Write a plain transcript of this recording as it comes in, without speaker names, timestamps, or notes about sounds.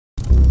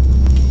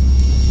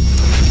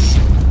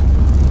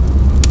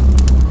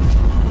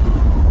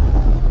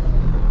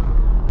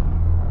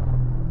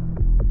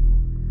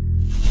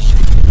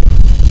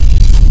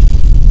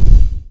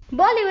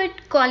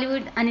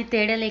బాలీవుడ్ అని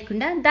తేడా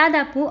లేకుండా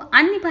దాదాపు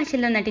అన్ని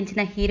భాషల్లో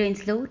నటించిన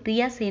హీరోయిన్స్ లో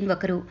రియా సేన్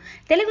ఒకరు.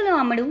 తెలుగులో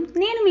అమ్మడు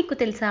నేను మీకు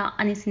తెలుసా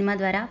అనే సినిమా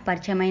ద్వారా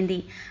పరిచయమైంది.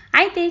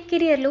 అయితే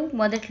కెరియర్లో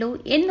మొదట్లో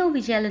ఎన్నో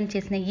విజయాలను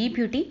చేసిన ఈ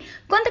బ్యూటీ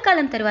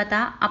కొంతకాలం తర్వాత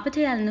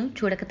అపజయాలను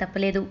చూడక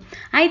తప్పలేదు.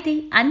 అయితే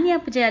అన్ని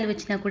అపజయాలు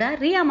వచ్చినా కూడా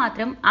రియా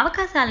మాత్రం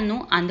అవకాశాలను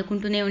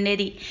అందుకుంటూనే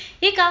ఉండేది.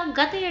 ఇక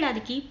గత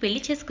ఏడాదికి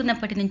పెళ్లి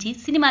చేసుకున్నప్పటి నుంచి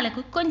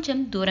సినిమాలకు కొంచెం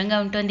దూరంగా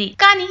ఉంటుంది.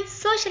 కానీ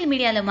సోషల్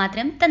మీడియాలో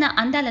మాత్రం తన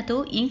అందాలతో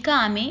ఇంకా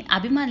ఆమె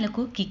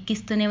అభిమానులకు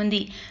కిక్కిస్తూనే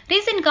ఉంది.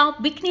 రీసెంట్ గా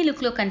బికినీ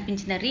లుక్ లో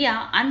కనిపించిన రియా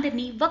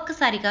అందరినీ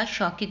ఒక్కసారిగా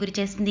షాక్ కి గురి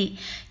చేసింది.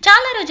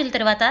 చాలా రోజుల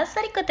తర్వాత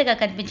సరికొత్తగా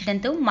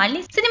కనిపించడంతో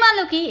మళ్ళీ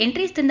సినిమాలోకి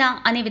ఎంట్రీ ఇస్తుందా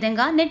అనే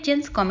విధంగా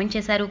నెటిజన్స్ కామెంట్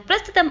చేశారు.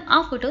 ప్రస్తుతం ఆ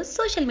ఫోటో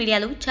సోషల్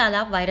మీడియాలో చాలా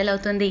వైరల్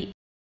అవుతుంది.